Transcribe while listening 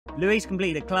Luis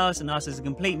completed a class and asked as a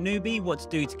complete newbie what to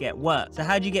do to get work. So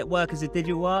how do you get work as a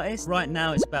digital artist? Right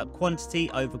now it's about quantity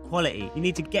over quality. You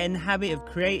need to get in the habit of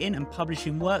creating and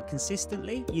publishing work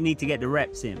consistently. You need to get the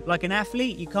reps in. Like an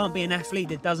athlete, you can't be an athlete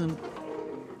that doesn't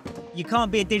You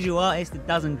can't be a digital artist that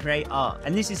doesn't create art.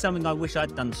 And this is something I wish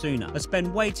I'd done sooner. I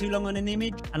spent way too long on an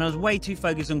image and I was way too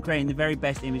focused on creating the very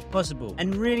best image possible.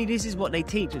 And really this is what they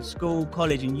teach at school,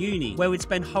 college and uni, where we'd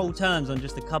spend whole terms on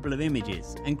just a couple of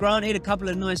images. And granted, a couple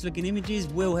of nice looking images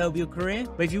will help your career,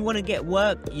 but if you want to get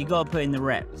work, you gotta put in the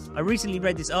reps. I recently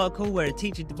read this article where a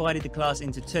teacher divided the class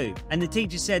into two. And the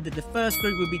teacher said that the first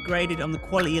group would be graded on the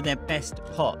quality of their best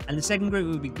pot. And the second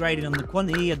group would be graded on the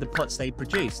quantity of the pots they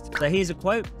produced. So here's a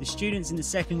quote. The students in the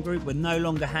second group were no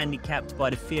longer handicapped by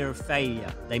the fear of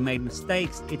failure. They made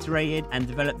mistakes, iterated, and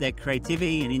developed their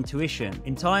creativity and intuition.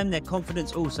 In time, their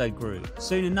confidence also grew.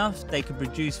 Soon enough, they could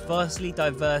produce vastly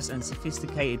diverse and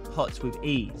sophisticated pots with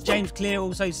ease. James Clear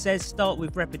also says start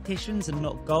with repetitions and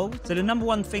not goals. So the number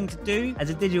one thing to do as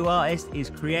a digital artist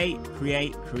is create,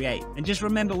 create, create. And just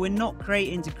remember, we're not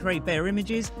creating to create better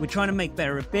images, we're trying to make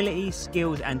better abilities,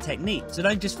 skills, and techniques. So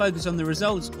don't just focus on the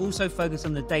results, also focus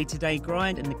on the day-to-day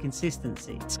grind and the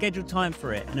consistency. Schedule time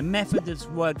for it. And a method that's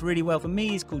worked really well for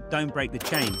me is called don't break the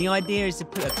chain. The idea is to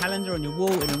put a calendar on your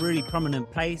wall in a really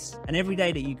prominent place, and every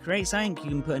day that you create something, you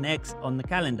can put an X on the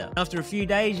calendar. After a few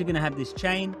days, you're going to have this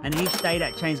chain, and each day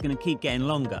that chain is going to keep getting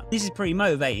longer. This is pretty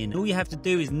motivating. All you have to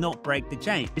do is not break the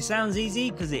chain. It sounds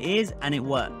easy because it is, and it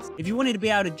works. If you wanted to be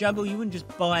able to juggle, you wouldn't just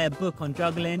buy a book on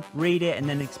juggling, read it, and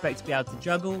then expect to be able to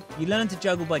juggle. You learn to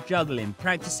juggle by juggling,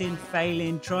 practicing,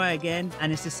 failing, try again,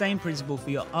 and it's the same principle for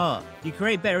your art. You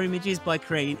create better images by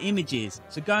creating images.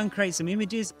 So go and create some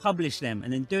images, publish them,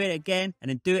 and then do it again, and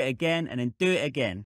then do it again, and then do it again.